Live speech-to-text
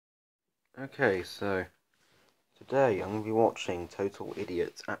Okay, so today I'm going to be watching Total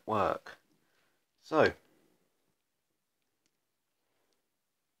Idiots at Work. So,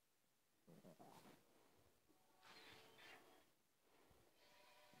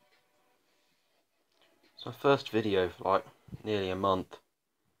 it's my first video for like nearly a month.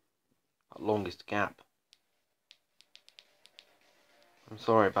 Longest gap. I'm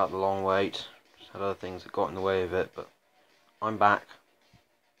sorry about the long wait. Just had other things that got in the way of it, but I'm back.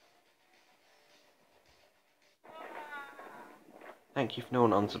 Thank you for no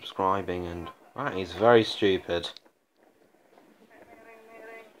one unsubscribing, and that is very stupid.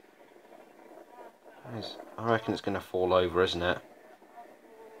 I reckon it's going to fall over, isn't it?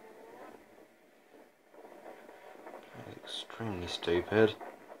 That is extremely stupid.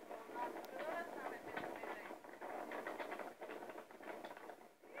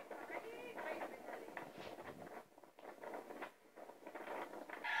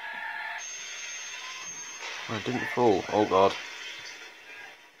 Oh, it didn't fall. Oh god.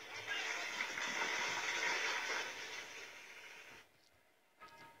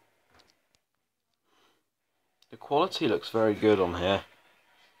 The quality looks very good on here.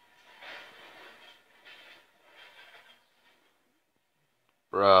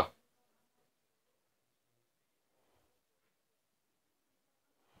 Bruh.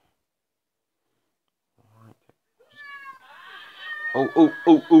 Oh, oh,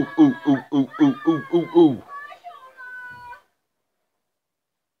 oh, oh, oh, oh, oh, oh, oh, oh, oh.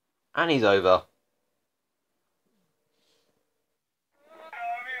 And he's over.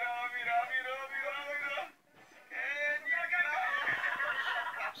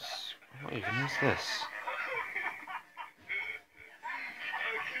 What even is this?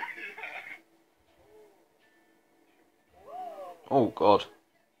 Oh god.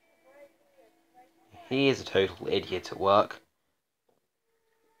 He is a total idiot at work.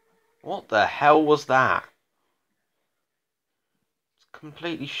 What the hell was that? It's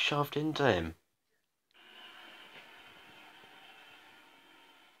completely shoved into him.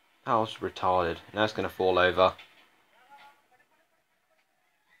 That was retarded. Now it's going to fall over.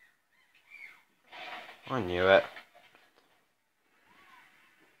 I knew it.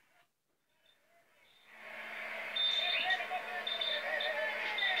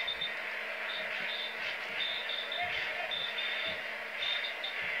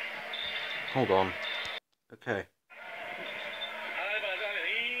 Hold on. Okay.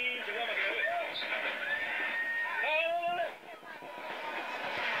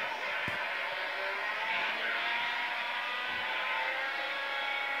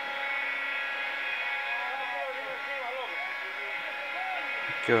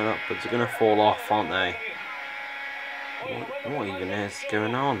 Going upwards, they're going to fall off, aren't they? What even is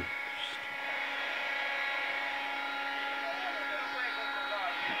going on?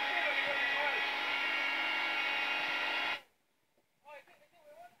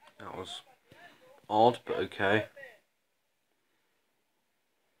 That was odd, but okay.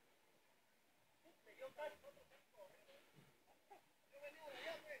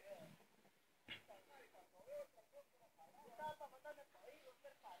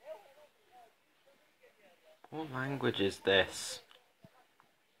 What language is this?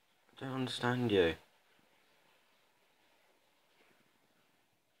 I don't understand you.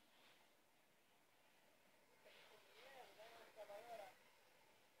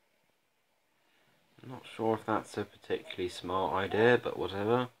 I'm not sure if that's a particularly smart idea, but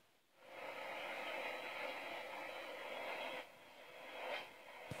whatever.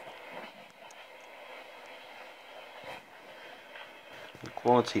 The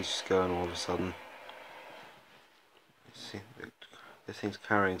quality's just going all of a sudden. Let's see, this thing's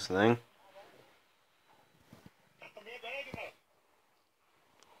carrying something.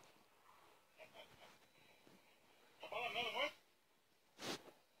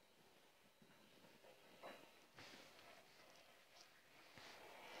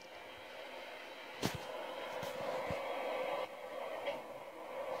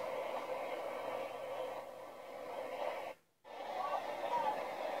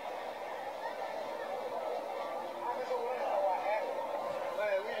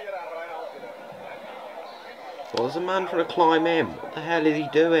 Well, there's a man trying to climb in. What the hell is he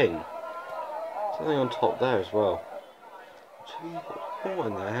doing? Something on top there as well. What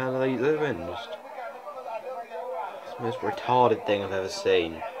in the hell are they doing? Just it's the most retarded thing I've ever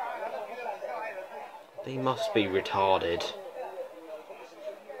seen. They must be retarded.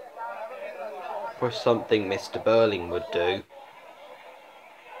 For something Mr. Burling would do.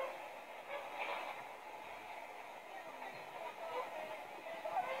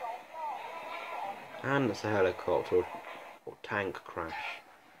 And it's a helicopter or tank crash.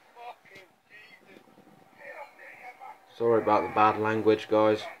 Sorry about the bad language,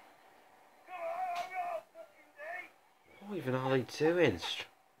 guys. What even are they doing?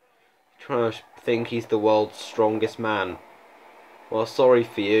 Trying to think he's the world's strongest man. Well, sorry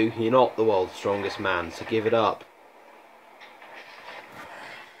for you, you're not the world's strongest man, so give it up.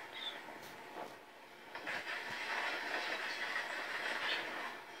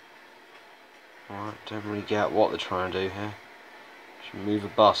 Alright, don't really get what they're trying to do here. Should move a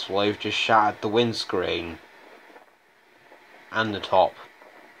bus while they've just shattered the windscreen. And the top.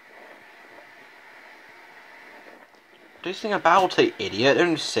 Do something about it, idiot.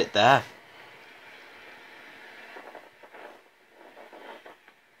 Don't just sit there.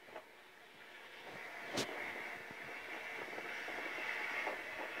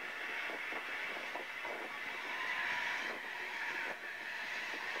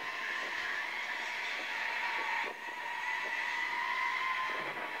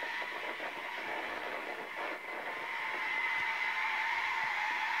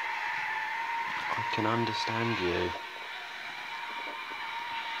 I can understand you.